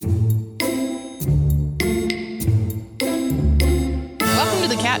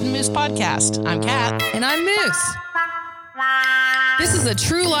Cat and Moose podcast. I'm Cat. And I'm Moose. This is a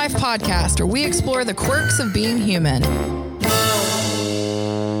true life podcast where we explore the quirks of being human.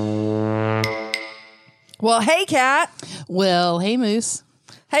 Well, hey, Cat. Well, hey, Moose.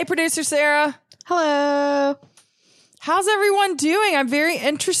 Hey, producer Sarah. Hello. How's everyone doing? I'm very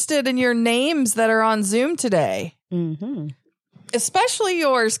interested in your names that are on Zoom today. Mm-hmm. Especially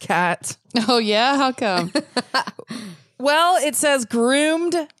yours, Cat. Oh, yeah? How come? Well, it says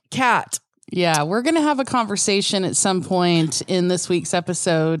groomed cat. Yeah, we're going to have a conversation at some point in this week's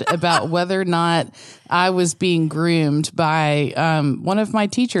episode about whether or not I was being groomed by one of my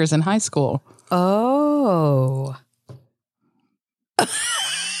teachers in high school. Oh.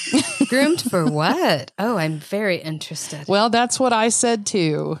 Groomed for what? Oh, I'm very interested. Well, that's what I said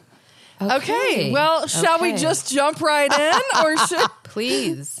too. Okay. Well, shall we just jump right in, or should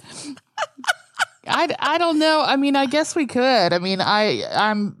Please. I don't know. I mean, I guess we could. I mean,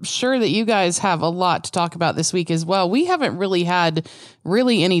 I'm sure that you guys have a lot to talk about this week as well. We haven't really had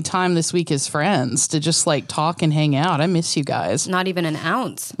any time this week as friends to just like talk and hang out. I miss you guys. Not even an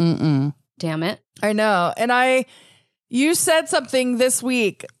ounce. Mm-mm. Damn it. I know. And you said something this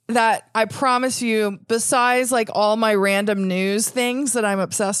week that I promise you, besides like all my random news things that I'm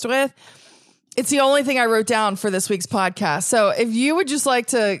obsessed with, it's the only thing I wrote down for this week's podcast. So if you would just like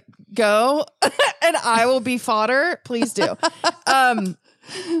to go and I will be fodder, please do. So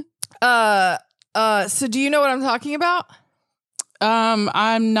do you know what I'm talking about?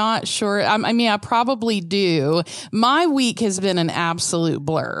 I'm not sure. I mean, I probably do. My week has been an absolute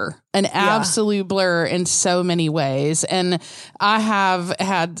blur in so many ways. And I have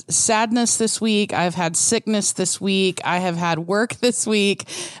had sadness this week. I've had sickness this week. I have had work this week.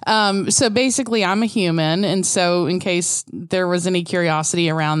 So basically I'm a human. And so in case there was any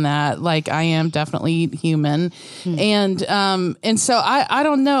curiosity around that, like I am definitely human. And so I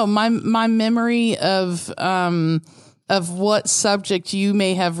don't know, my memory of what subject you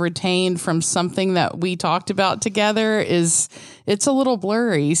may have retained from something that we talked about together it's a little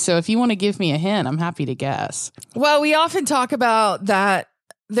blurry. So if you want to give me a hint, I'm happy to guess. Well, we often talk about that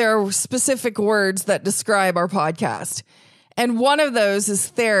there are specific words that describe our podcast. And one of those is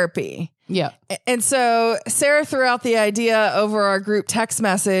therapy. Yeah. And so Sarah threw out the idea over our group text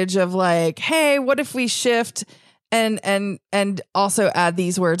message of like, hey, what if we shift and also add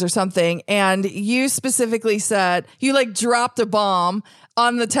these words or something. And you specifically said, you like dropped a bomb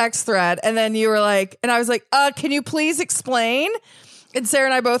on the text thread. And then you were like, and I was like, can you please explain? And Sarah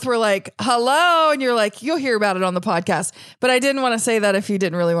and I both were like, hello. And you're like, you'll hear about it on the podcast. But I didn't want to say that if you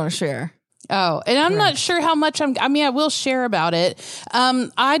didn't really want to share. Oh, and I'm not sure how much I will share about it.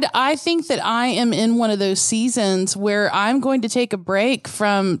 I think that I am in one of those seasons where I'm going to take a break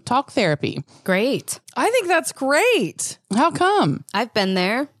from talk therapy. Great. I think that's great. How come? I've been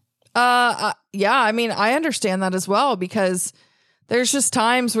there. Yeah, I mean, I understand that as well, because there's just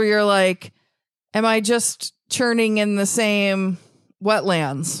times where you're like, am I just churning in the same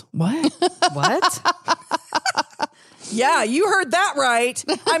wetlands? What? What? Yeah, you heard that right.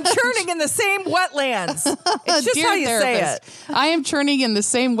 I'm churning in the same wetlands. It's just Dear how you therapist, say it. I am churning in the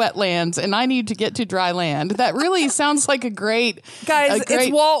same wetlands and I need to get to dry land. That really sounds like a great... Guys,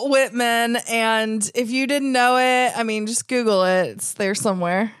 it's Walt Whitman. And if you didn't know it, I mean, just Google it. It's there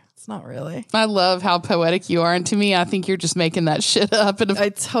somewhere. It's not really. I love how poetic you are. And to me, I think you're just making that shit up. I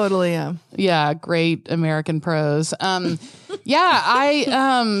totally am. Yeah, great American prose. Yeah,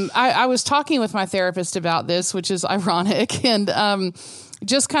 I was talking with my therapist about this, which is ironic, and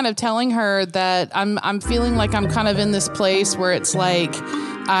just kind of telling her that I'm feeling like I'm kind of in this place where it's like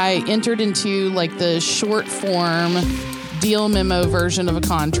I entered into like the short form deal memo version of a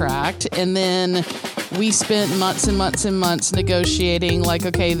contract, and then we spent months and months and months negotiating like,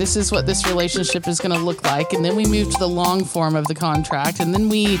 okay, this is what this relationship is going to look like. And then we moved to the long form of the contract. And then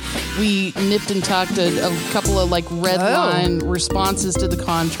we nipped and tucked a couple of like red line responses to the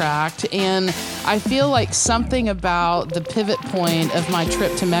contract. And I feel like something about the pivot point of my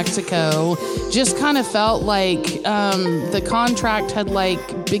trip to Mexico just kind of felt like the contract had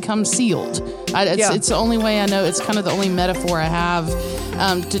like become sealed. It's the only way I know. It's kind of the only metaphor I have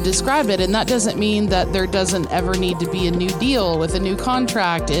to describe it. And that doesn't mean that there doesn't ever need to be a new deal with a new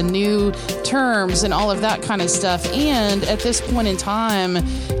contract and new terms and all of that kind of stuff. And at this point in time,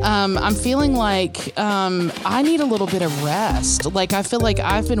 I'm feeling like I need a little bit of rest. Like I feel like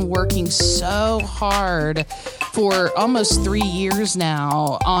I've been working so hard for almost 3 years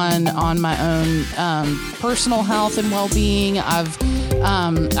now on my own personal health and well-being. I've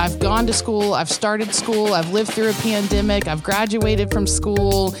I've gone to school. I've started school. I've lived through a pandemic. I've graduated from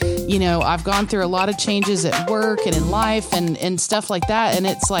school. You know, I've gone through a lot of changes at work and in life and stuff like that. And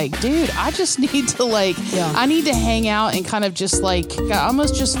it's like, dude, I just need to I need to hang out and kind of just I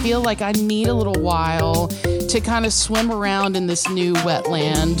almost just feel like I need a little while to kind of swim around in this new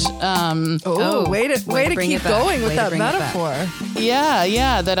wetland. Way to keep going with that metaphor.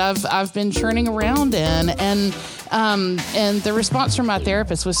 Yeah, that I've been churning around in, and the response from my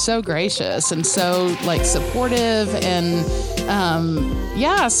therapist was so gracious and so supportive, and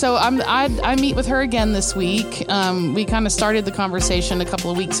so I meet with her again this week. We kind of started the conversation a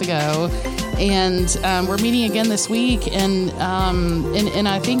couple of weeks ago, and we're meeting again this week, and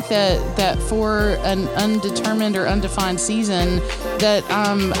I think that for an undetermined or undefined season, that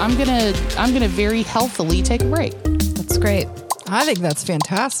I'm gonna very healthily take a break. That's great. I think that's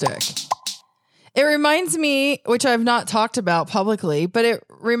fantastic. It reminds me, which I've not talked about publicly, but it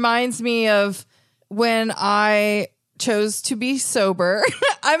reminds me of when I chose to be sober.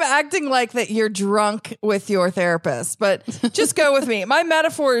 I'm acting like that you're drunk with your therapist, but just go with me. My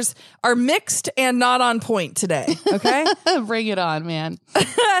metaphors are mixed and not on point today. Okay. Bring it on, man.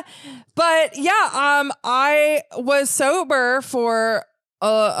 But yeah, I was sober for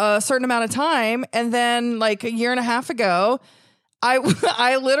a certain amount of time. And then a year and a half ago,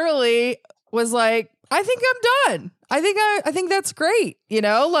 I literally was like, I think I'm done. I think that's great. You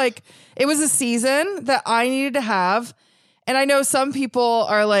know, it was a season that I needed to have. And I know some people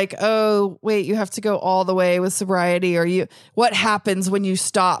are like, oh, wait, you have to go all the way with sobriety, or what happens when you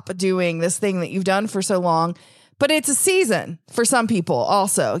stop doing this thing that you've done for so long? But it's a season for some people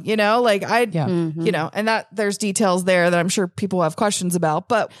also, you know, you know, and that there's details there that I'm sure people have questions about.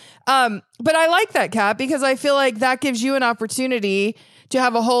 But I like that, Kat, because I feel like that gives you an opportunity to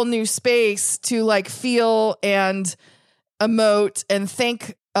have a whole new space to feel and emote and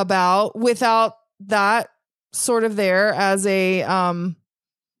think about without that sort of there as a,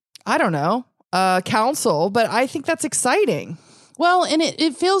 I don't know, counsel. But I think that's exciting. Well, and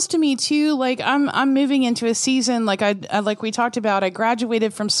it feels to me too like I'm moving into a season like we talked about. I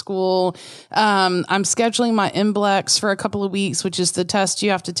graduated from school. I'm scheduling my NBLEX for a couple of weeks, which is the test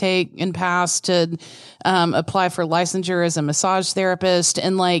you have to take and pass to apply for licensure as a massage therapist.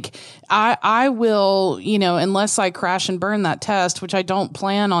 And I will, you know, unless I crash and burn that test, which I don't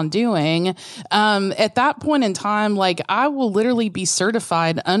plan on doing, at that point in time, I will literally be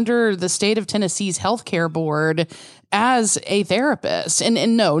certified under the state of Tennessee's healthcare board as a therapist,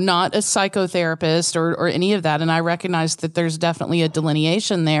 and no, not a psychotherapist or any of that. And I recognize that there's definitely a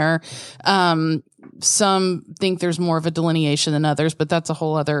delineation there. Some think there's more of a delineation than others, but that's a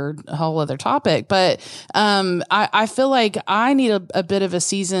whole other topic. But I feel like I need a bit of a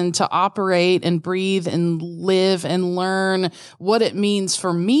season to operate and breathe and live and learn what it means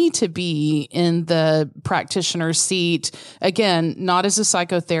for me to be in the practitioner seat. Again, not as a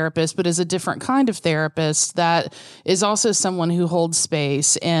psychotherapist, but as a different kind of therapist that is also someone who holds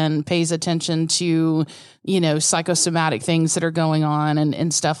space and pays attention to, you know, psychosomatic things that are going on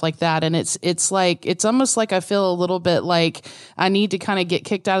and stuff like that. And it's almost like I feel a little bit like I need to kind of get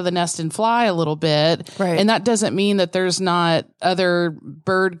kicked out of the nest and fly a little bit. Right. And that doesn't mean that there's not other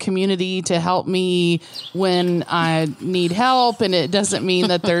bird community to help me when I need help. And it doesn't mean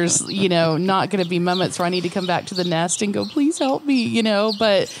that there's, you know, not going to be moments where I need to come back to the nest and go, please help me, you know,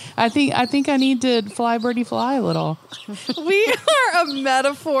 but I think I need to fly birdie fly a little. We are a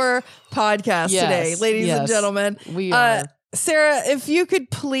metaphor podcast today, ladies and gentlemen. We are. Sarah, if you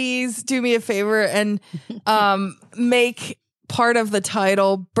could please do me a favor and make part of the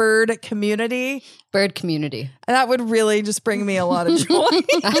title Bird Community. Bird Community. And that would really just bring me a lot of joy.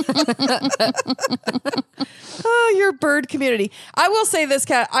 Oh, your bird community. I will say this,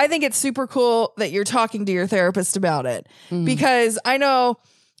 Kat. I think it's super cool that you're talking to your therapist about it because I know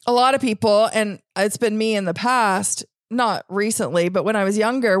a lot of people, and it's been me in the past, not recently, but when I was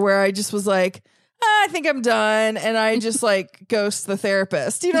younger, where I just was like, I think I'm done. And I just ghost the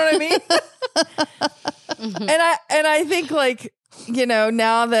therapist. You know what I mean? And I think you know,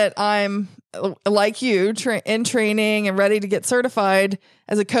 now that I'm like you in training and ready to get certified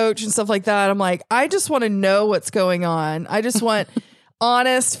as a coach and stuff like that, I'm like, I just want to know what's going on. I just want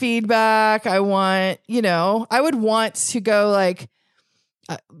honest feedback. I want, you know, I would want to go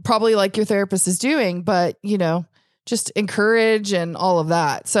probably like your therapist is doing, but you know, just encourage and all of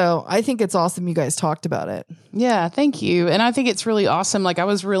that. So I think it's awesome you guys talked about it. Yeah, thank you. And I think it's really awesome. I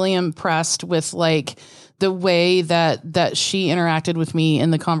was really impressed with the way that she interacted with me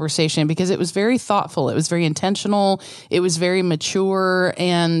in the conversation, because it was very thoughtful. It was very intentional. It was very mature.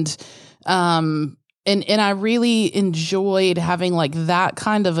 And I really enjoyed having like that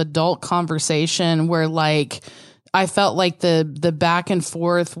kind of adult conversation where like I felt like the back and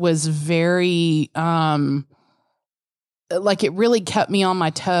forth was very like it really kept me on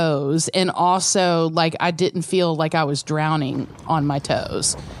my toes, and also like I didn't feel like I was drowning on my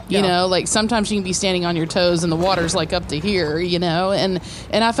toes. You know, like sometimes you can be standing on your toes and the water's like up to here, you know, and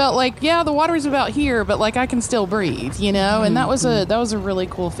I felt like, yeah, the water's about here, but like I can still breathe, you know, and that was a really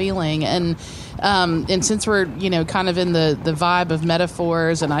cool feeling. And since we're, you know, kind of in the vibe of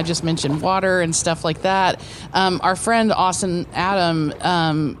metaphors, and I just mentioned water and stuff like that, our friend Austin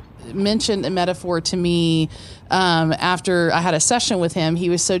Adam mentioned a metaphor to me after I had a session with him. He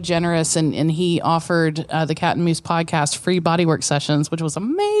was so generous, and he offered the Cat and Moose podcast free bodywork sessions, which was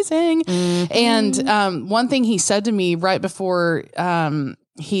amazing. And one thing he said to me right before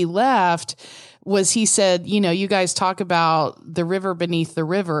he left was, he said, you know, you guys talk about the river beneath the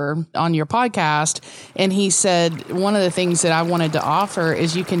river on your podcast. And he said, one of the things that I wanted to offer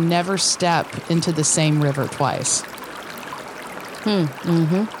is you can never step into the same river twice.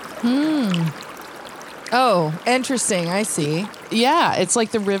 Oh, interesting. I see. Yeah, it's like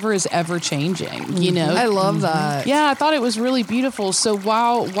the river is ever changing, you know? I love that. Yeah, I thought it was really beautiful. So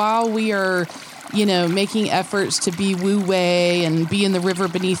while we are, you know, making efforts to be wu-wei and be in the river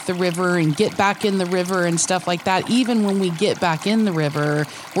beneath the river and get back in the river and stuff like that, even when we get back in the river,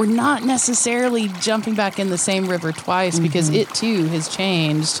 we're not necessarily jumping back in the same river twice, because it too has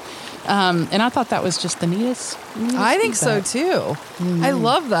changed. And I thought that was just the neatest I think feedback. so too. I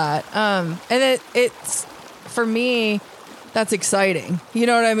love that. And it's for me, that's exciting. You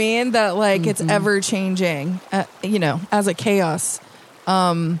know what I mean? That like it's ever changing. You know, as a chaos.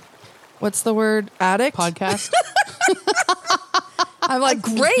 What's the word? Addict? Podcast. I'm like,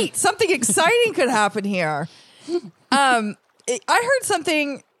 great, something exciting could happen here. I heard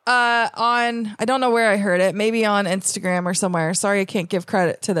something on, I don't know where I heard it, maybe on Instagram or somewhere. Sorry, I can't give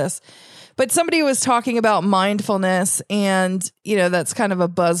credit to this. But somebody was talking about mindfulness, and, you know, that's kind of a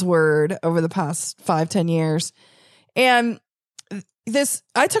buzzword over the past 5-10 years. And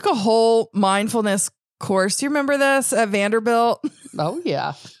I took a whole mindfulness course. Do you remember this at Vanderbilt? Oh,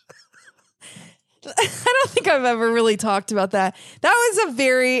 yeah. I don't think I've ever really talked about that. That was a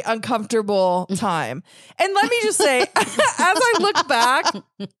very uncomfortable time. And let me just say, as I look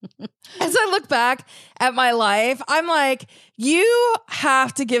back at my life, I'm like, you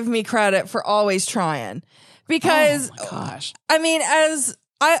have to give me credit for always trying, because oh my gosh, I mean,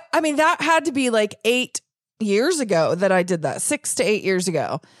 I mean, that had to be like 8 years ago that I did that, 6 to 8 years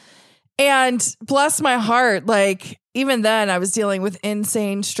ago. And bless my heart, like even then I was dealing with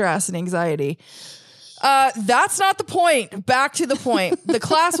insane stress and anxiety. That's not the point. Back to the point. The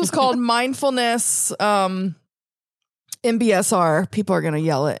class was called Mindfulness, MBSR. People are going to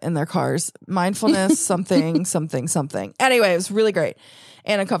yell it in their cars. Mindfulness, something, something, something. Anyway, it was really great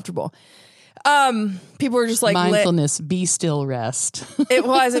and uncomfortable. People were just like, mindfulness, be still, rest. It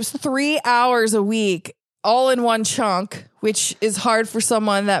was 3 hours a week, all in one chunk, which is hard for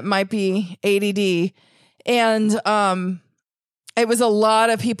someone that might be ADD. And it was a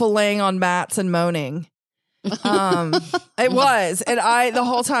lot of people laying on mats and moaning. It was. And the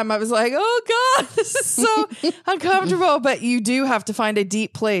whole time I was like, oh God, this is so uncomfortable. But you do have to find a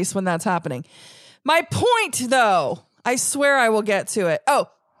deep place when that's happening. My point, though, I swear I will get to it. Oh,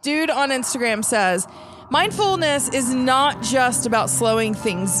 dude on Instagram says, mindfulness is not just about slowing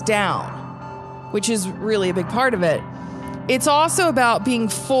things down, which is really a big part of it. It's also about being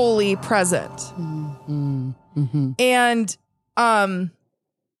fully present. And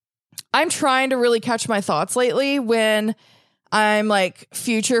I'm trying to really catch my thoughts lately when I'm like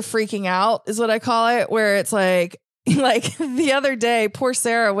future freaking out is what I call it, where it's like the other day, poor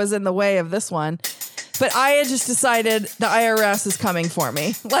Sarah was in the way of this one, but I had just decided the IRS is coming for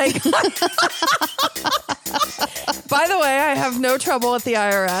me. Like, by the way, I have no trouble at the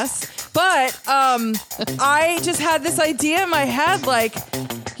IRS, but I just had this idea in my head, like,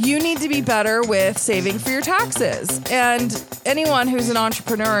 you need to be better with saving for your taxes. And anyone who's an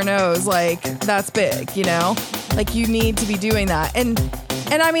entrepreneur knows, like, that's big, you know? Like, you need to be doing that. And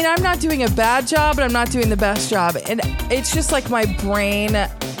I mean, I'm not doing a bad job, but I'm not doing the best job. And it's just like my brain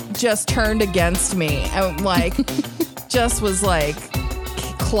just turned against me and, like, just was, like,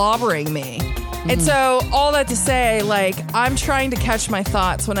 clobbering me. And so all that to say, like, I'm trying to catch my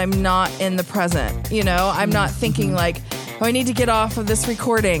thoughts when I'm not in the present, you know? I'm not thinking like, oh, I need to get off of this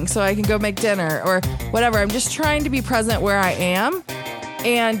recording so I can go make dinner or whatever. I'm just trying to be present where I am.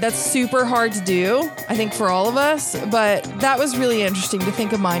 And that's super hard to do, I think, for all of us. But that was really interesting to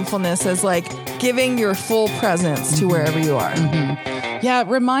think of mindfulness as like giving your full presence to wherever you are. Yeah, it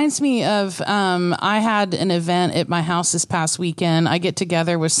reminds me of, I had an event at my house this past weekend. I get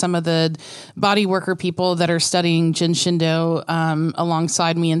together with some of the body worker people that are studying Jin Shindo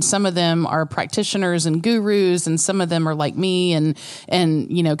alongside me. And some of them are practitioners and gurus, and some of them are like me and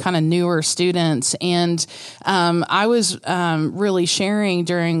you know, kind of newer students. And I was really sharing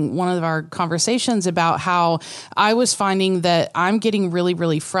during one of our conversations about how I was finding that I'm getting really,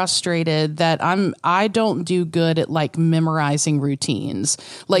 really frustrated that I don't do good at like memorizing routines.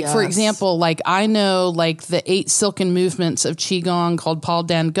 Like, for example, like I know like the 8 silken movements of Qigong called Paul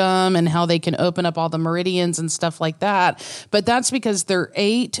Dan Gum and how they can open up all the meridians and stuff like that. But that's because they're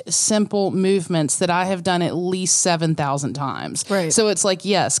 8 simple movements that I have done at least 7,000 times. Right. So it's like,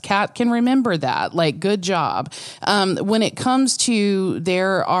 yes, Kat can remember that. Like, good job. When it comes to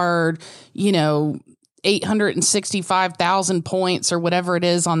there are, you know, 865,000 points or whatever it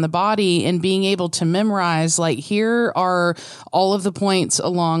is on the body, and being able to memorize, like, here are all of the points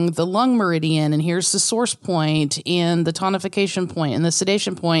along the lung meridian, and here's the source point and the tonification point and the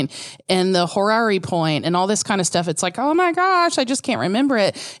sedation point and the horary point and all this kind of stuff. It's like, oh my gosh, I just can't remember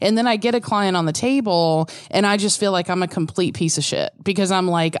it. And then I get a client on the table and I just feel like I'm a complete piece of shit because I'm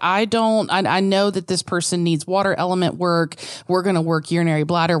like, I know that this person needs water element work. We're going to work urinary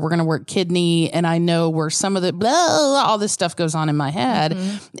bladder. We're going to work kidney. And I know where some of the all this stuff goes on in my head.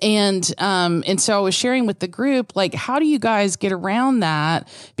 And so I was sharing with the group, like, how do you guys get around that?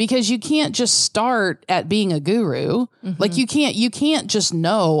 Because you can't just start at being a guru. Like you can't just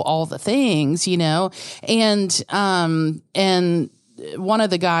know all the things, you know? And one of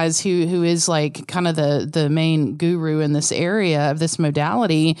the guys who is like kind of the main guru in this area of this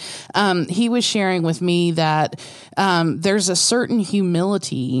modality, he was sharing with me that there's a certain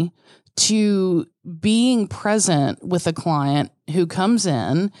humility to being present with a client who comes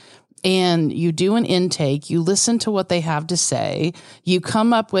in, and you do an intake, you listen to what they have to say, you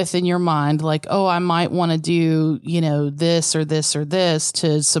come up with in your mind like, oh, I might want to do, you know, this or this or this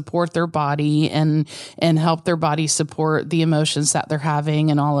to support their body and help their body support the emotions that they're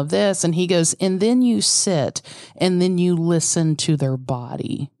having and all of this. And he goes, and then you sit and then you listen to their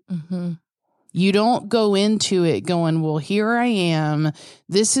body. You don't go into it going, well, here I am.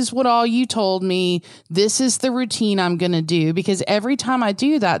 This is what all you told me. This is the routine I'm going to do. Because every time I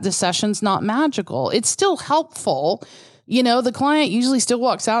do that, the session's not magical. It's still helpful. You know, the client usually still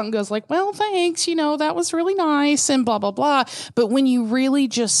walks out and goes like, well, thanks. You know, that was really nice and blah, blah, blah. But when you really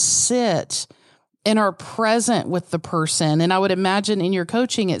just sit and are present with the person. And I would imagine in your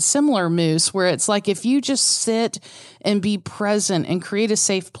coaching, it's similar, Moose, where it's like, if you just sit and be present and create a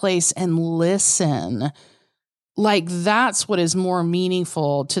safe place and listen, like that's what is more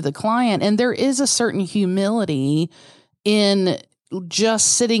meaningful to the client. And there is a certain humility in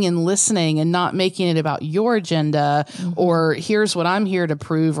just sitting and listening and not making it about your agenda or here's what I'm here to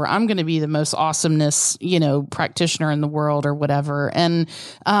prove, or I'm going to be the most awesomeness, you know, practitioner in the world or whatever. And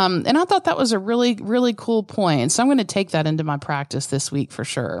I thought that was a really, really cool point. So I'm going to take that into my practice this week for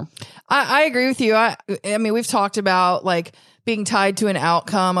sure. I agree with you. I mean, we've talked about like being tied to an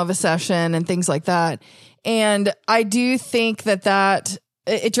outcome of a session and things like that. And I do think that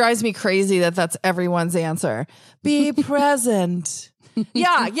it drives me crazy that that's everyone's answer. Be present.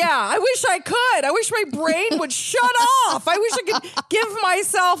 Yeah. I wish I could. I wish my brain would shut off. I wish I could give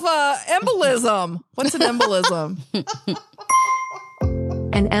myself a embolism. What's an embolism?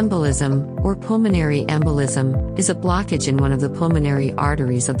 An embolism, or pulmonary embolism, is a blockage in one of the pulmonary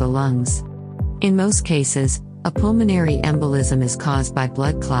arteries of the lungs. In most cases, a pulmonary embolism is caused by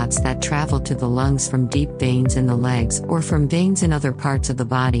blood clots that travel to the lungs from deep veins in the legs or from veins in other parts of the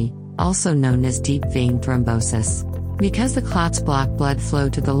body, also known as deep vein thrombosis. Because the clots block blood flow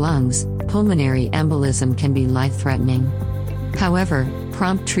to the lungs, pulmonary embolism can be life-threatening. However,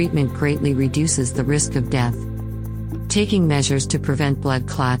 prompt treatment greatly reduces the risk of death. Taking measures to prevent blood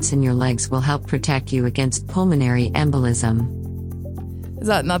clots in your legs will help protect you against pulmonary embolism. Is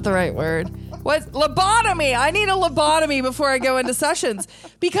that not the right word? What? Lobotomy. I need a lobotomy before I go into sessions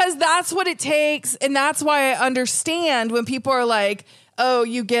because that's what it takes. And that's why I understand when people are like, oh,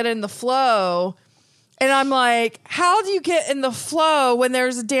 you get in the flow. And I'm like, how do you get in the flow when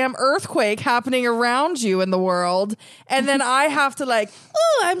there's a damn earthquake happening around you in the world? And then I have to like,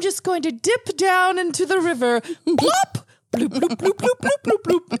 oh, I'm just going to dip down into the river, plop, bloop, bloop, bloop, bloop, bloop, bloop,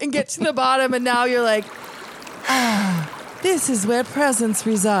 bloop, and get to the bottom. And now you're like, this is where presence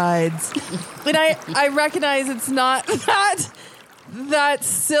resides. And I recognize it's not that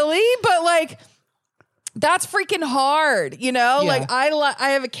silly, but like, That's freaking hard, you know? Yeah. Like I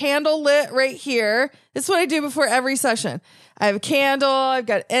have a candle lit right here. This is what I do before every session. I have a candle, I've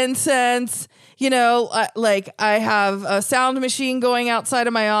got incense, you know, like I have a sound machine going outside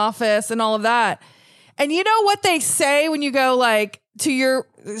of my office and all of that. And you know what they say when you go like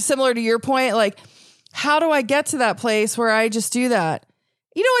similar to your point, like, how do I get to that place where I just do that?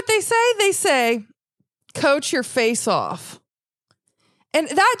 You know what they say? They say, coach your face off. And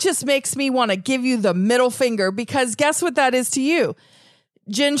that just makes me want to give you the middle finger, because guess what that is to you?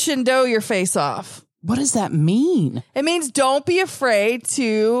 Jin Shin Do your face off. What does that mean? It means don't be afraid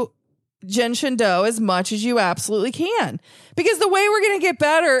to Jin Shin Do as much as you absolutely can. Because the way we're going to get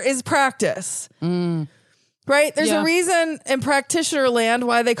better is practice. Right? There's a reason in practitioner land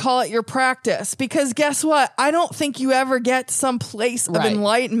why they call it your practice. Because guess what? I don't think you ever get to some place of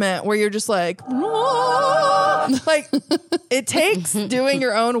enlightenment where you're just like, whoa. Like, it takes doing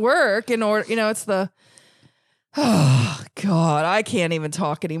your own work in order, you know, it's oh, God, I can't even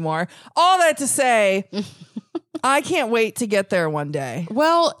talk anymore. All that to say, I can't wait to get there one day.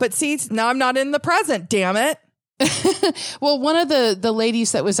 Well, but see, now I'm not in the present, damn it. Well, one of the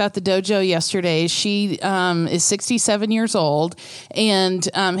ladies that was at the dojo yesterday, she is 67 years old and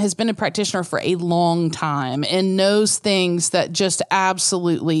has been a practitioner for a long time and knows things that just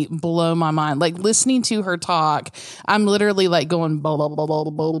absolutely blow my mind. Like listening to her talk, I'm literally like going blah, blah, blah, blah,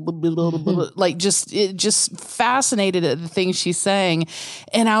 blah, blah, blah, blah, like just fascinated at the things she's saying.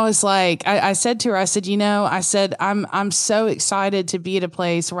 And I was like, I said to her, I said, you know, I'm so excited to be at a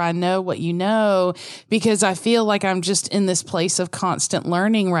place where I know what you know, because I feel like I'm just in this place of constant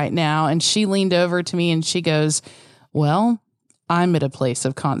learning right now. And she leaned over to me and she goes, well, I'm at a place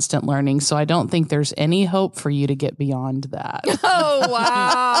of constant learning, so I don't think there's any hope for you to get beyond that. Oh,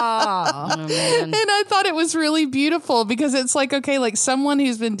 wow. Oh, man. And I thought it was really beautiful, because it's like, okay, like someone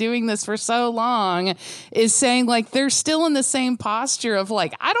who's been doing this for so long is saying like they're still in the same posture of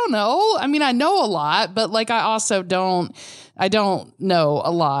like, I don't know. I mean, I know a lot, but like I also don't know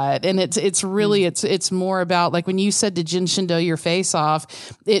a lot. And it's really, it's more about like when you said to Jin Shin Do your face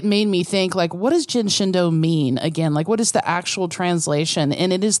off, it made me think like, what does Jin Shin Do mean again? Like what is the actual translation?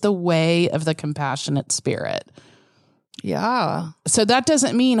 And it is the way of the compassionate spirit. Yeah. So that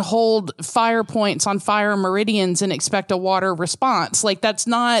doesn't mean hold fire points on fire meridians and expect a water response. Like it's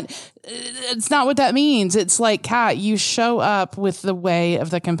not what that means. It's like, Kat, you show up with the way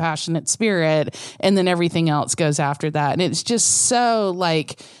of the compassionate spirit and then everything else goes after that. And it's just so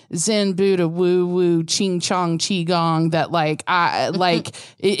like Zen, Buddha, woo woo, ching chong, qi gong that like,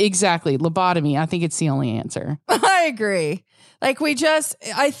 exactly. Lobotomy. I think it's the only answer. I agree. Like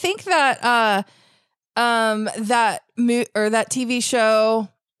I think that, that TV show,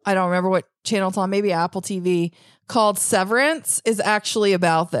 I don't remember what channel it's on, maybe Apple TV, called Severance, is actually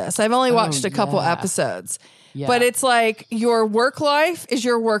about this. I've only watched a couple episodes, but it's like your work life is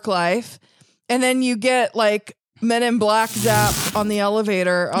your work life. And then you get like Men in Black zapped on the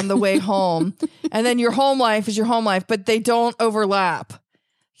elevator on the way home. And then your home life is your home life, but they don't overlap.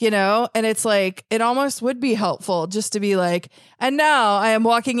 You know, and it's like, it almost would be helpful just to be like, and now I am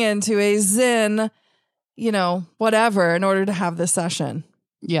walking into a Zen, you know, whatever, in order to have this session.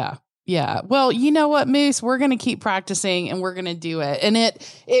 Yeah. Yeah. Well, you know what, Moose, we're going to keep practicing and we're going to do it. And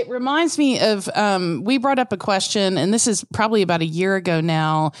it reminds me of, we brought up a question, and this is probably about a year ago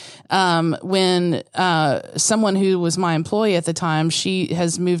now, when, someone who was my employee at the time, she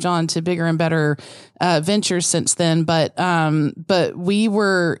has moved on to bigger and better, ventures since then. But we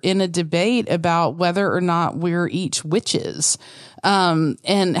were in a debate about whether or not we're each witches.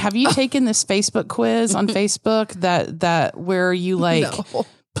 And have you taken this Facebook quiz on Facebook that where you like, No.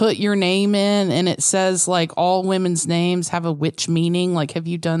 put your name in and it says like all women's names have a witch meaning? Like, have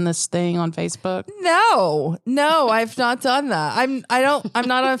you done this thing on Facebook? No, I've not done that. I'm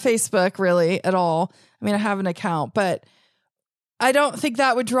not on Facebook really at all. I mean, I have an account, but I don't think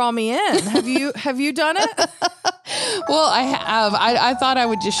that would draw me in. Have you done it? Well, I have. I thought I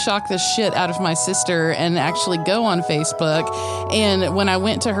would just shock the shit out of my sister and actually go on Facebook. And when I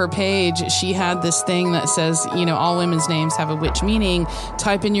went to her page, she had this thing that says, you know, all women's names have a witch meaning.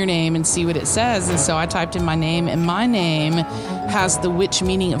 Type in your name and see what it says. And so I typed in my name, and my name has the witch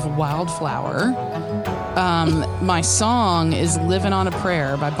meaning of wildflower. My song is Living on a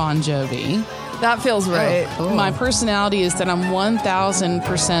Prayer by Bon Jovi. That feels right. Oh, cool. My personality is that I'm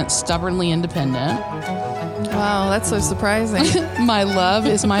 1000% stubbornly independent. Wow, that's so surprising. My love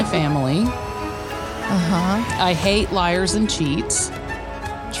is my family. I hate liars and cheats.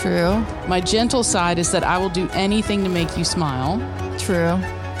 True. My gentle side is that I will do anything to make you smile. True.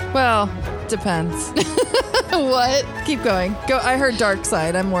 Well, depends. What? Keep going. Go. I heard dark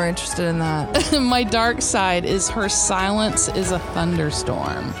side. I'm more interested in that. My dark side is her silence is a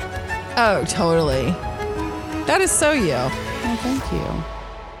thunderstorm. Oh, totally. That is so you. Oh, thank you.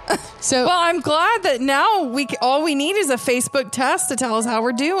 So, Well, I'm glad that now all we need is a Facebook test to tell us how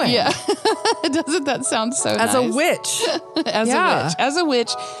we're doing. yeah, doesn't that sound so As nice? a witch. As a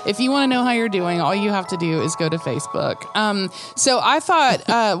witch, if you want to know how you're doing, all you have to do is go to Facebook. So I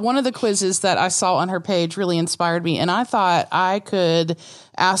thought one of the quizzes that I saw on her page really inspired me, and I thought I could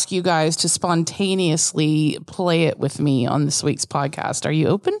ask you guys to spontaneously play it with me on this week's podcast. Are you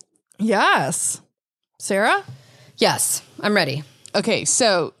open? Yes. Sarah? Yes, I'm ready. Okay,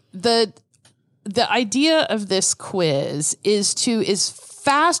 so the idea of this quiz is to, as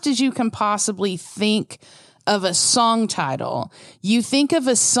fast as you can possibly think of a song title, you think of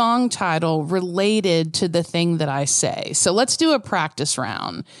a song title related to the thing that I say. So let's do a practice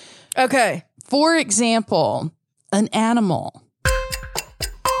round. Okay. For example, an animal.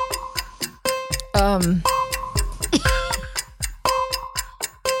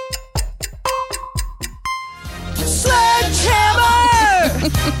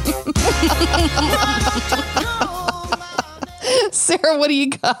 Sarah, what do you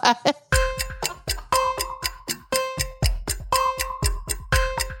got?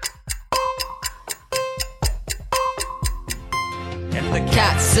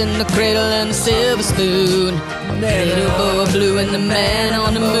 Cats in the cradle and the silver spoon. Little boy blue and the man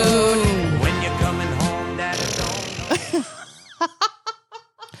on the moon. When you're coming home, daddy don't.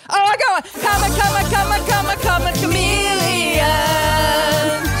 Oh, I got one. Come a chameleon.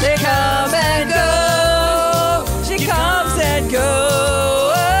 They come and go. She comes and goes.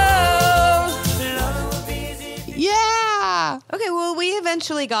 Yeah. Okay, well, we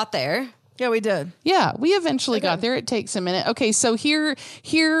eventually got there. Yeah, we did. Yeah, we eventually got there. It takes a minute. Okay, so here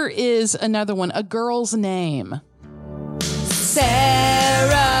is another one. A girl's name.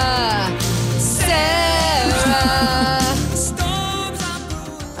 Sarah.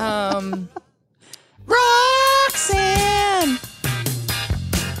 Roxanne.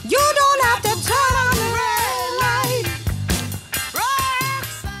 You don't have to turn on the red light.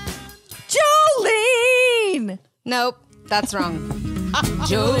 Jolene. Nope, that's wrong.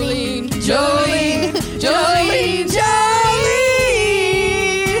 Jolene.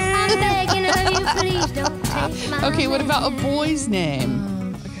 I'm begging of you, please don't take my Okay, what about a boy's name?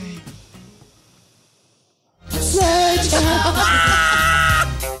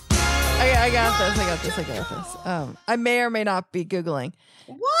 I got this. I may or may not be Googling.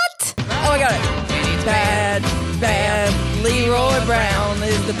 What? Oh, I got it. Bad Leroy Brown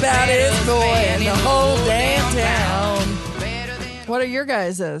is the baddest boy in the whole damn town. What are your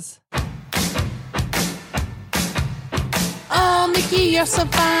guys's? Oh, Mickey, you're so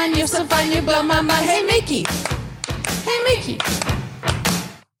fine, you blow my mind. Hey, Mickey.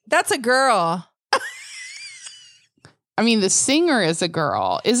 That's a girl. I mean, the singer is a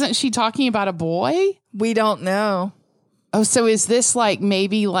girl. Isn't she talking about a boy? We don't know. Oh, so is this like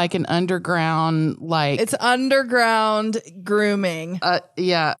maybe like an underground, like... It's underground grooming.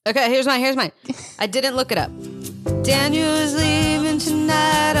 yeah. Okay, here's mine. I didn't look it up. Daniel is leaving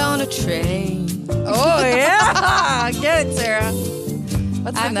tonight on a train. Oh, yeah. Get it, Sarah.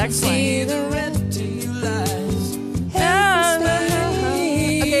 What's the next one? the red to you lies. Okay.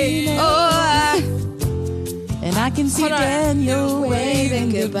 And I can see Hold on. Daniel waving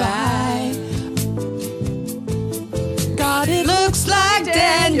goodbye. God, it looks like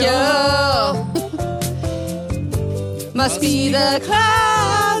Daniel. Must be the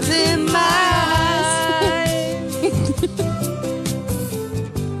clouds in my eyes.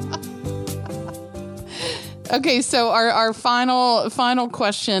 Okay, so our final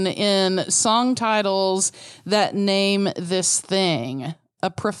question in song titles that name this thing. A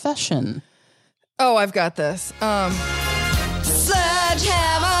profession. Oh, I've got this.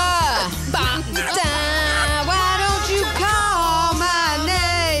 Sledgehammer. Bop, da, why don't you call my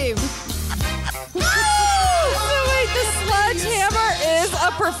name? So wait, the sledgehammer is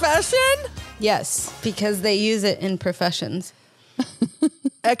a profession? Yes, because they use it in professions.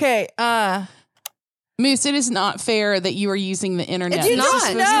 Okay, Moose, it is not fair that you are using the internet. It's not. This is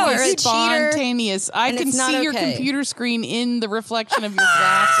supposed No, to be you're a cheater, spontaneous. I and can it's not see your okay. computer screen in the reflection of your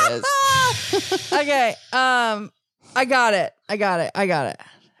glasses. okay, I got it.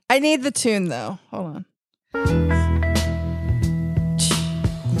 I need the tune though. Hold on.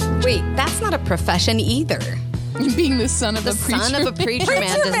 Wait, that's not a profession either. Being the son of The a preacher. son of a preacher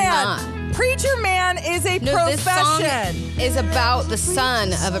man does not. Preacher man is a No, this song profession. is about the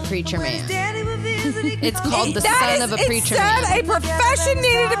son of a preacher man. It's called the son of a preacher It said man. a profession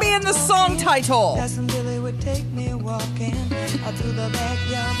needed to be in the song title. would take me walking out through the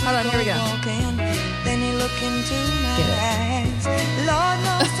backyard. Hold on, here we go. Walking. Then he looked into my eyes. Lord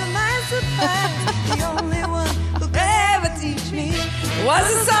knows to my surprise, the only one who could ever teach me Was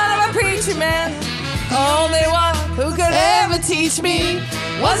the son of a preacher man. Only one who could ever teach me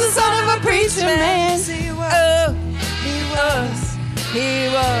was the son of a preacher man. He was. Oh, He was. he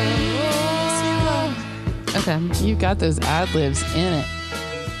was. Okay. You got those ad libs in it.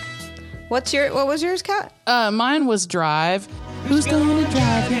 What was yours, Kat? Mine was Drive. Who's going to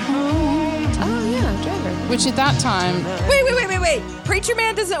drive you home? Oh yeah, driver. Which at that time, Wait. Preacher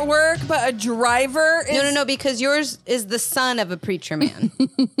man doesn't work, but a driver is. No, because yours is the son of a preacher man.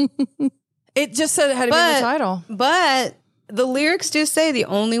 It just said it had to be in the title. But the lyrics do say the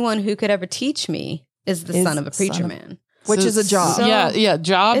only one who could ever teach me is the son of a preacher man. Which is a job.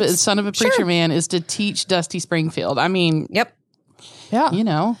 job It's- is son of a preacher sure. man is to teach Dusty Springfield. I mean, Yep. Yeah. you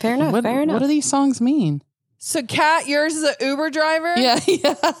know, Fair enough, What, fair enough. What do these songs mean? So, Kat, yours is an Uber driver?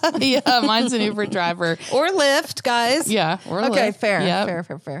 Yeah. Mine's an Uber driver. Or Lyft, guys. Yeah. Or Okay, Lyft. fair.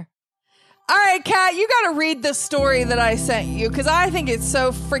 Yep. Fair. All right, Kat, you got to read the story that I sent you because I think it's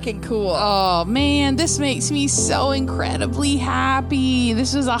so freaking cool. Oh man, this makes me so incredibly happy.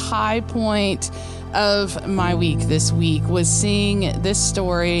 This is a high point of my week this week, was seeing this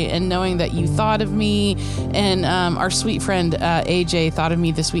story and knowing that you thought of me, and our sweet friend AJ thought of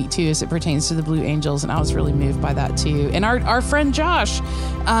me this week too as it pertains to the Blue Angels, and I was really moved by that too. And our friend Josh,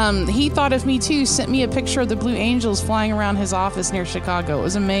 he thought of me too, sent me a picture of the Blue Angels flying around his office near Chicago. It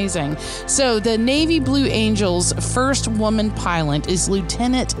was amazing. So the Navy Blue Angels' first woman pilot is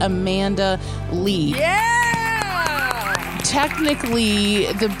Lieutenant Amanda Lee. Yeah! Technically,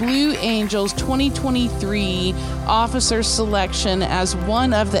 the Blue Angels 2023 officer selection as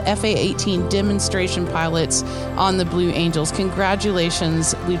one of the FA-18 demonstration pilots on the Blue Angels.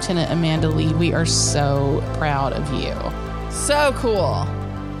 Congratulations, Lieutenant Amanda Lee. We are so proud of you. So cool.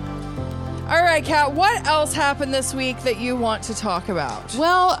 All right, Kat, what else happened this week that you want to talk about?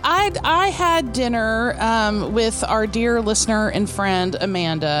 Well, I had dinner with our dear listener and friend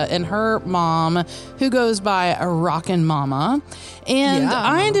Amanda and her mom, who goes by a Rockin' Mama. And Yeah.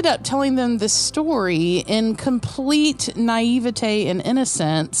 I ended up telling them this story in complete naivete and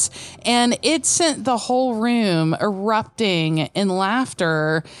innocence. And it sent the whole room erupting in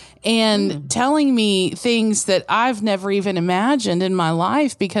laughter and telling me things that I've never even imagined in my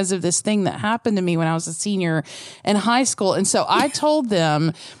life because of this thing that happened to me when I was a senior in high school. And so I told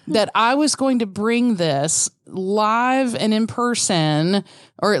them that I was going to bring this live and in person,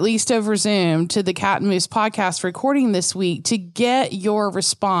 or at least over Zoom, to the Cat and Moose podcast recording this week to get your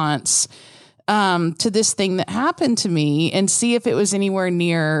response to this thing that happened to me and see if it was anywhere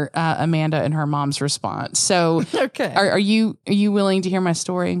near Amanda and her mom's response. So, Okay. are you willing to hear my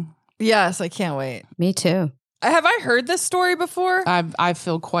story? Yes, I can't wait. Me too. Have I heard this story before? I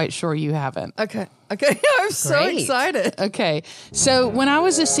feel quite sure you haven't. Okay. I'm so Great. excited. Okay. So when I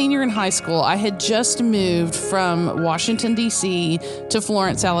was a senior in high school, I had just moved from Washington, D.C. to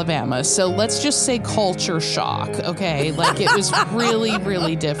Florence, Alabama. So let's just say culture shock. Okay. Like it was really,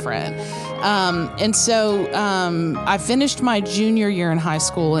 really different. And so I finished my junior year in high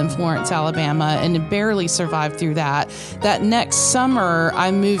school in Florence, Alabama, and barely survived through that. That next summer,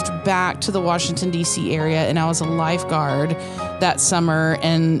 I moved back to the Washington, D.C. area, and I was a lifeguard that summer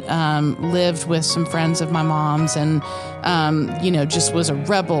and lived with some friends of my mom's and, just was a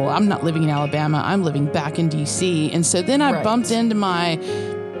rebel. I'm not living in Alabama. I'm living back in D.C. And so then I Right. bumped into my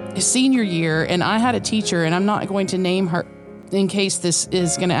senior year, and I had a teacher, and I'm not going to name her in case this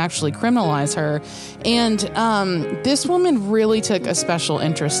is going to actually criminalize her. And this woman really took a special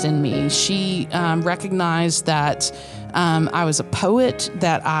interest in me. She recognized that I was a poet,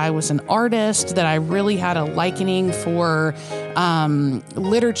 that I was an artist, that I really had a likening for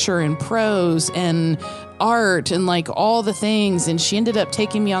literature and prose and art and like all the things. And she ended up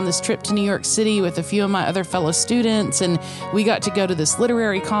taking me on this trip to New York City with a few of my other fellow students, and we got to go to this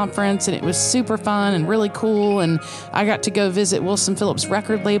literary conference, and it was super fun and really cool. And I got to go visit Wilson Phillips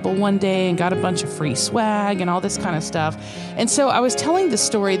record label one day and got a bunch of free swag and all this kind of stuff. And so I was telling this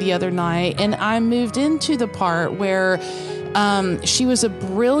story the other night, and I moved into the part where she was a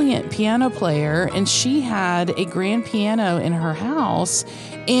brilliant piano player, and she had a grand piano in her house,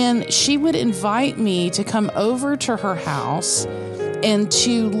 and she would invite me to come over to her house and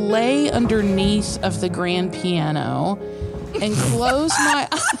to lay underneath of the grand piano and close my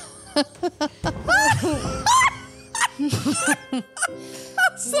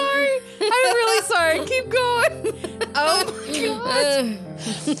Sorry. I'm really sorry. Keep going. Oh my God.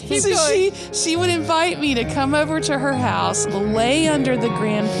 So she would invite me to come over to her house, lay under the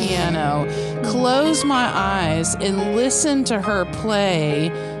grand piano, close my eyes, and listen to her play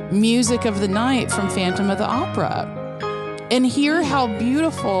Music of the Night from Phantom of the Opera, and hear how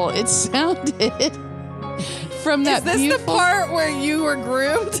beautiful it sounded from that. Is this beautiful the part where you were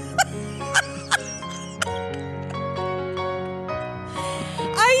groomed?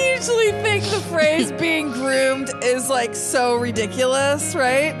 I usually think the phrase being groomed is like so ridiculous,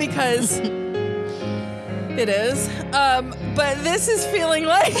 right? Because it is. But this is feeling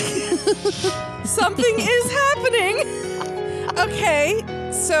like something is happening. Okay,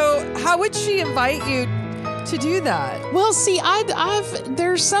 so how would she invite you to do that? Well, see, I've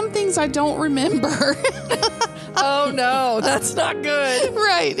there's some things I don't remember. Oh no, that's not good.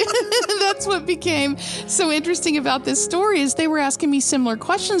 Right. That's what became so interesting about this story is they were asking me similar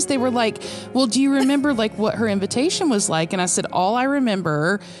questions. They were like, well, do you remember like what her invitation was like? And I said, all I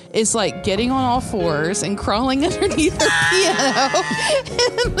remember is like getting on all fours and crawling underneath her piano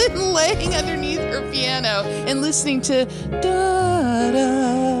and then laying underneath her piano and listening to da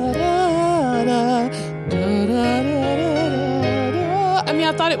da da da da da da da. I mean,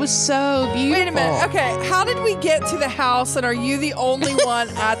 I thought it was so beautiful. Wait a minute. Okay, how did we get to the house and are you the only one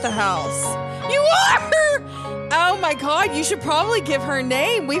at the house? You are! Oh my God, you should probably give her a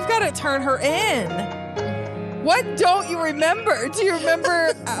name. We've got to turn her in. What don't you remember? Do you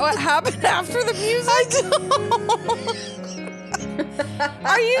remember what happened after the music? I don't.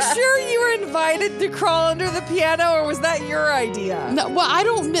 Are you sure you were invited to crawl under the piano or was that your idea? No, well, I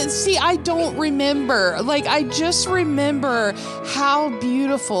don't remember. Like, I just remember how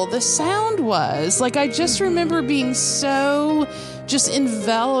beautiful the sound was. Like, I just remember being so just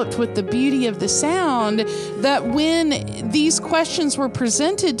enveloped with the beauty of the sound that when these questions were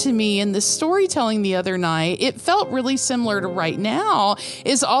presented to me in the storytelling the other night, it felt really similar to right now,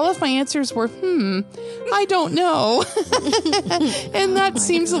 is all of my answers were, I don't know. And that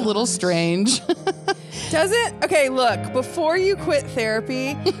seems a little strange. Does it? Okay, look, before you quit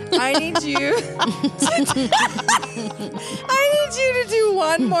therapy, I need you to do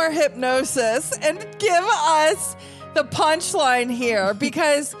one more hypnosis and give us the punchline here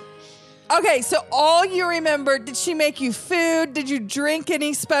because okay, so all you remember, did she make you food? Did you drink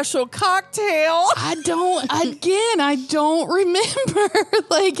any special cocktail? I don't remember.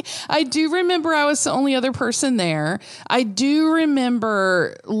 Like, I do remember I was the only other person there. I do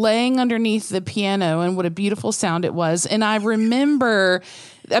remember laying underneath the piano and what a beautiful sound it was. And I remember,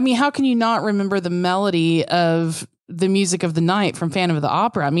 I mean, how can you not remember the melody of the Music of the Night from Phantom of the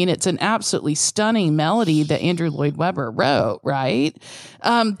Opera? I mean, it's an absolutely stunning melody that Andrew Lloyd Webber wrote, right?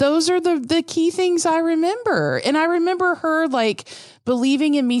 Those are the key things I remember. And I remember her like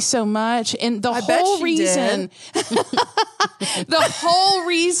believing in me so much. And the whole reason, the whole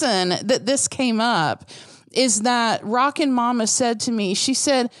reason that this came up is that Rockin' Mama said to me, she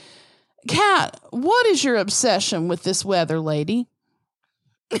said, Kat, what is your obsession with this weather lady?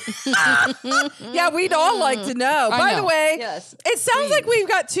 Yeah, we'd all like to know. By the way, Yes. it sounds like we've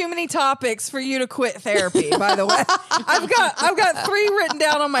got too many topics for you to quit therapy, by the way. I've got 3 written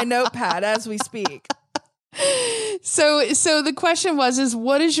down on my notepad as we speak. So the question was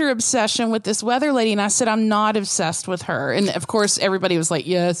what is your obsession with this weather lady? And I said, I'm not obsessed with her. And of course, everybody was like,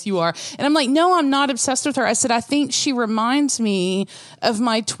 yes, you are. And I'm like, no, I'm not obsessed with her. I said, I think she reminds me of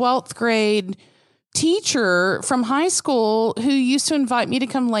my 12th grade teacher from high school who used to invite me to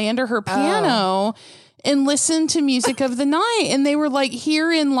come lay under her piano and listen to Music of the Night. And they were like,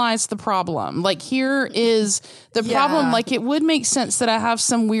 herein lies the problem. Like, here is the problem. Like, it would make sense that I have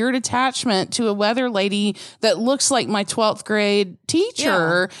some weird attachment to a weather lady that looks like my 12th grade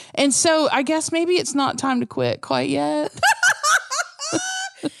teacher. Yeah. And so I guess maybe it's not time to quit quite yet.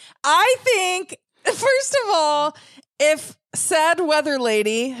 I think, first of all, if said weather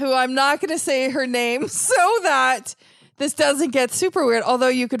lady, who I'm not going to say her name so that this doesn't get super weird, although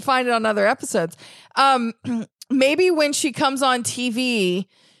you could find it on other episodes. Maybe when she comes on TV,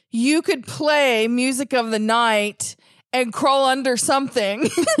 you could play Music of the Night and crawl under something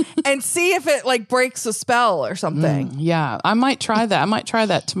and see if it like breaks a spell or something. Yeah, I might try that. I might try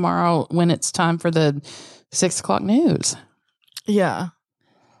that tomorrow when it's time for the 6:00 news. Yeah.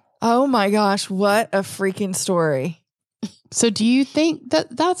 Oh my gosh, what a freaking story. So do you think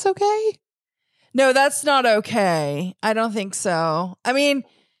that that's okay? No, that's not okay. I don't think so. I mean,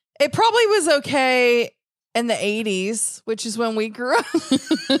 it probably was okay in the 80s, which is when we grew up. You know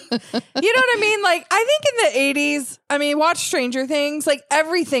what I mean? Like, I think in the 80s, I mean, watch Stranger Things, like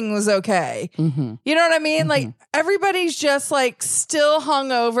everything was okay. Mm-hmm. You know what I mean? Mm-hmm. Like everybody's just like still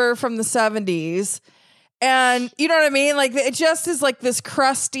hungover from the 70s. And you know what I mean? Like it just is like this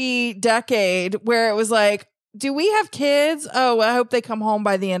crusty decade where it was like, do we have kids? Oh, I hope they come home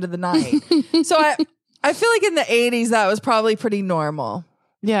by the end of the night. So I feel like in the 80s, that was probably pretty normal.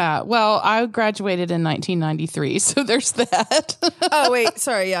 Yeah. Well, I graduated in 1993, so there's that. Oh, wait.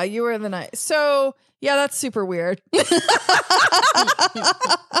 Sorry. Yeah, you were in the night. So, yeah, that's super weird. Can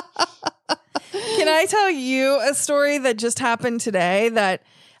I tell you a story that just happened today that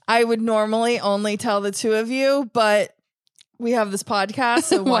I would normally only tell the two of you, but we have this podcast,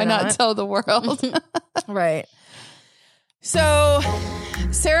 so Why not tell the world? Right. So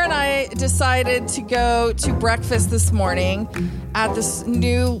Sarah and I decided to go to breakfast this morning at this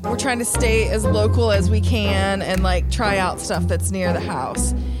we're trying to stay as local as we can and like try out stuff that's near the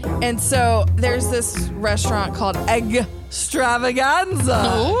house. And so there's this restaurant called Extravaganza.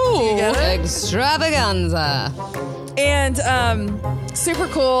 Ooh, Do you get it? Extravaganza. And super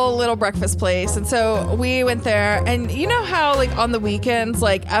cool little breakfast place. And so we went there, and you know how like on the weekends,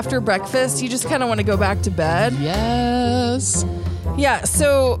 like after breakfast, you just kind of want to go back to bed. Yes. Yeah,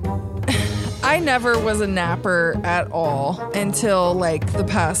 so I never was a napper at all until like the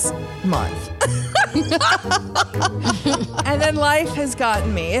past month. And then life has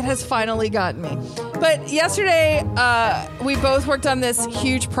gotten me. It has finally gotten me. But yesterday, we both worked on this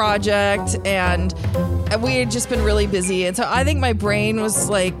huge project, and we had just been really busy. And so I think my brain was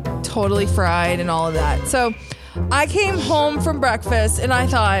like totally fried and all of that. So I came home from breakfast and I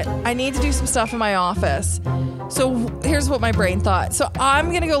thought, I need to do some stuff in my office. So here's what my brain thought. So I'm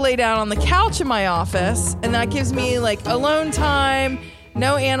going to go lay down on the couch in my office, and that gives me like alone time.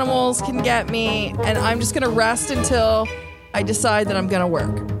 No animals can get me, and I'm just going to rest until I decide that I'm going to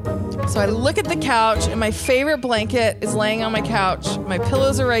work. So I look at the couch, and my favorite blanket is laying on my couch. My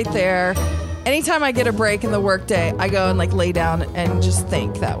pillows are right there. Anytime I get a break in the workday, I go and like lay down and just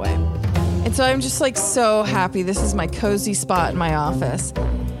think that way. And so I'm just like so happy. This is my cozy spot in my office.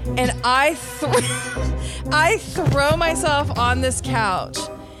 And I throw myself on this couch,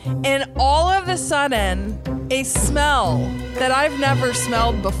 and all of a sudden, a smell that I've never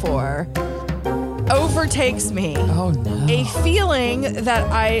smelled before overtakes me. Oh, no. A feeling that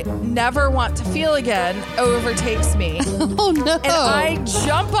I never want to feel again overtakes me. Oh, no. And I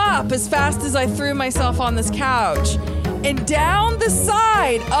jump up as fast as I threw myself on this couch, and down the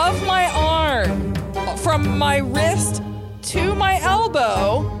side of my arm, from my wrist to my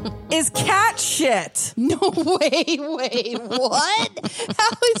elbow, is cat shit. No, wait, what?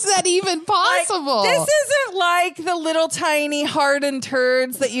 How is that even possible? Like, this isn't like the little tiny hardened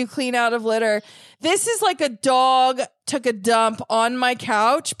turds that you clean out of litter. This is like a dog took a dump on my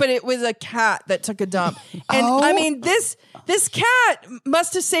couch, but it was a cat that took a dump. And I mean, this cat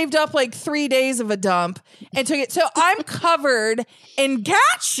must have saved up like 3 days of a dump and took it. So I'm covered in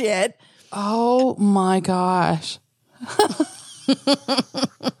cat shit. Oh my gosh.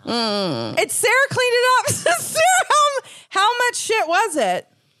 And Sarah cleaned it up. Sarah, how much shit was it?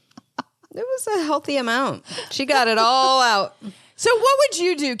 It was a healthy amount. She got it all out. So what would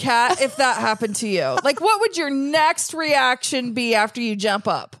you do, Kat, if that happened to you? Like, what would your next reaction be after you jump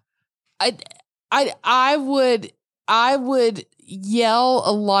up? I would yell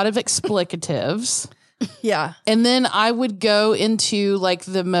a lot of explicatives. Yeah. And then I would go into like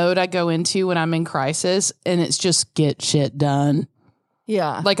the mode I go into when I'm in crisis, and it's just get shit done.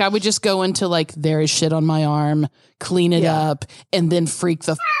 Yeah. Like I would just go into like, there is shit on my arm, clean it up, and then freak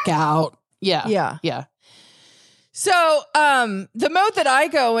the out. Yeah. Yeah. Yeah. So, the mode that I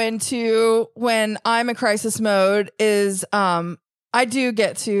go into when I'm in crisis mode is, I do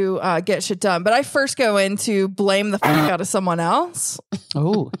get to get shit done, but I first go into blame the fuck out of someone else.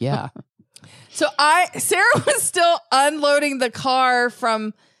 Oh, yeah. So Sarah was still unloading the car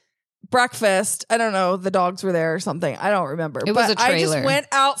from breakfast. I don't know. The dogs were there or something. I don't remember. It was a trailer. I just went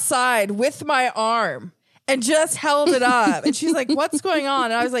outside with my arm and just held it up. And she's like, what's going on?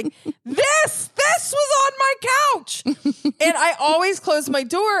 And I was like, this was on my couch. And I always close my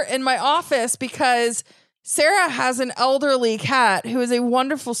door in my office because Sarah has an elderly cat who is a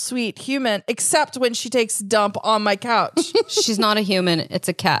wonderful, sweet human, except when she takes a dump on my couch. She's not a human. It's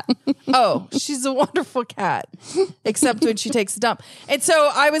a cat. Oh, she's a wonderful cat, except when she takes a dump. And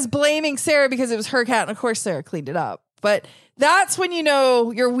so I was blaming Sarah because it was her cat. And of course, Sarah cleaned it up. But that's when you know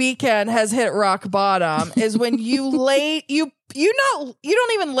your weekend has hit rock bottom, is when you you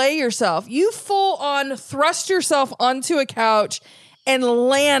don't even lay yourself. You full on thrust yourself onto a couch and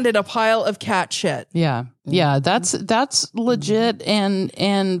land in a pile of cat shit. Yeah. Yeah. That's legit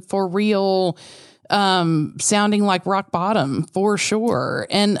and for real, sounding like rock bottom for sure.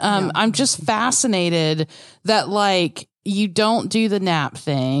 And I'm just fascinated that like you don't do the nap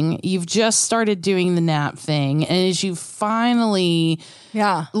thing. You've just started doing the nap thing. And as you finally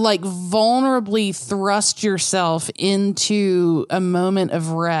like vulnerably thrust yourself into a moment of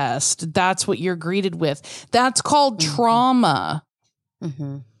rest, that's what you're greeted with. That's called trauma.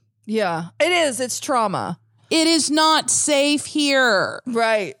 Yeah, it is. It's trauma. It is not safe here.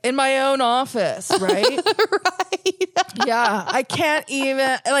 Right. In my own office, right? Right. Yeah. I can't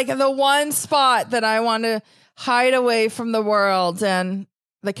even, like, the one spot that I want to hide away from the world, and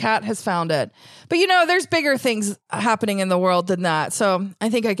the cat has found it. But there's bigger things happening in the world than that. So I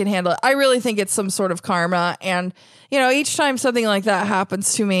think I can handle it. I really think it's some sort of karma. And, each time something like that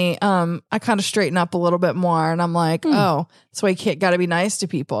happens to me, I kind of straighten up a little bit more. And I'm like, oh, that's why you got to be nice to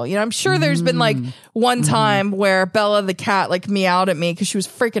people. I'm sure there's been like one time where Bella the cat like meowed at me because she was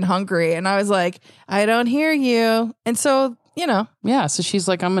freaking hungry. And I was like, I don't hear you. And so, Yeah. So she's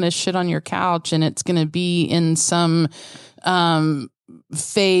like, I'm going to shit on your couch, and it's going to be in some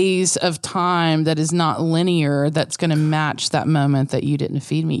phase of time that is not linear, that's going to match that moment that you didn't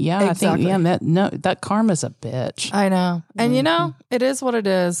feed me. Yeah, exactly. I think that karma's a bitch. I know. And it is what it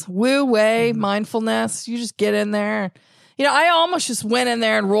is. Wu Wei, mindfulness. You just get in there. I almost just went in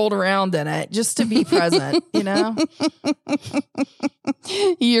there and rolled around in it just to be present,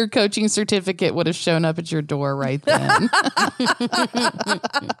 Your coaching certificate would have shown up at your door right then.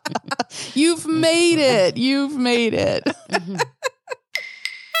 You've made it. You've made it.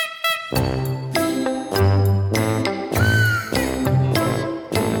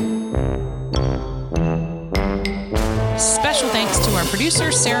 Special thanks to our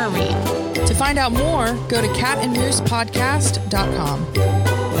producer, Sarah Reed. To find out more, go to catandmoosepodcast.com.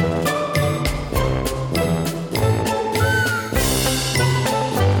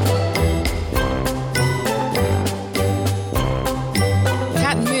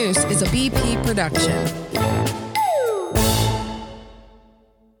 Cat and Moose is a BP production.